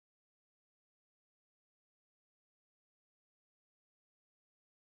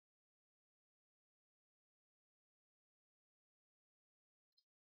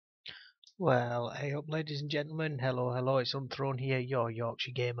Well, hey up ladies and gentlemen, hello, it's Unthrown here, your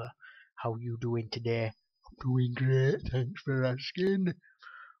Yorkshire gamer. How you doing today? I'm doing great, thanks for asking.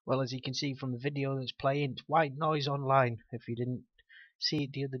 Well, as you can see from the video that's playing, it's White Noise Online. If you didn't see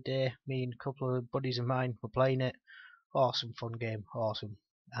it the other day, me and a couple of buddies of mine were playing it. Awesome fun game, awesome.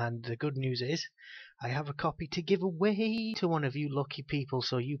 And the good news is, I have a copy to give away to one of you lucky people,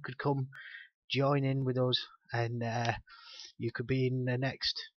 so you could come join in with us and you could be in the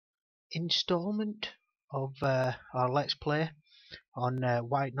next installment of our Let's Play on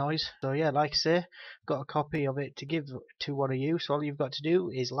White Noise. So yeah, like I say, got a copy of it to give to one of you. So all you've got to do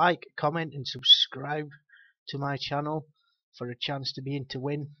is like, comment, and subscribe to my channel for a chance to be in to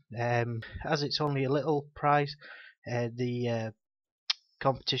win. As it's only a little prize, the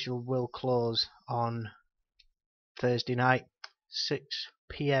competition will close on Thursday night, 6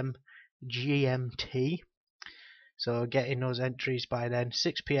 p.m. GMT. So get in those entries by then,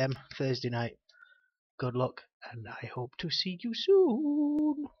 6 p.m. Thursday night. Good luck, and I hope to see you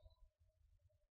soon.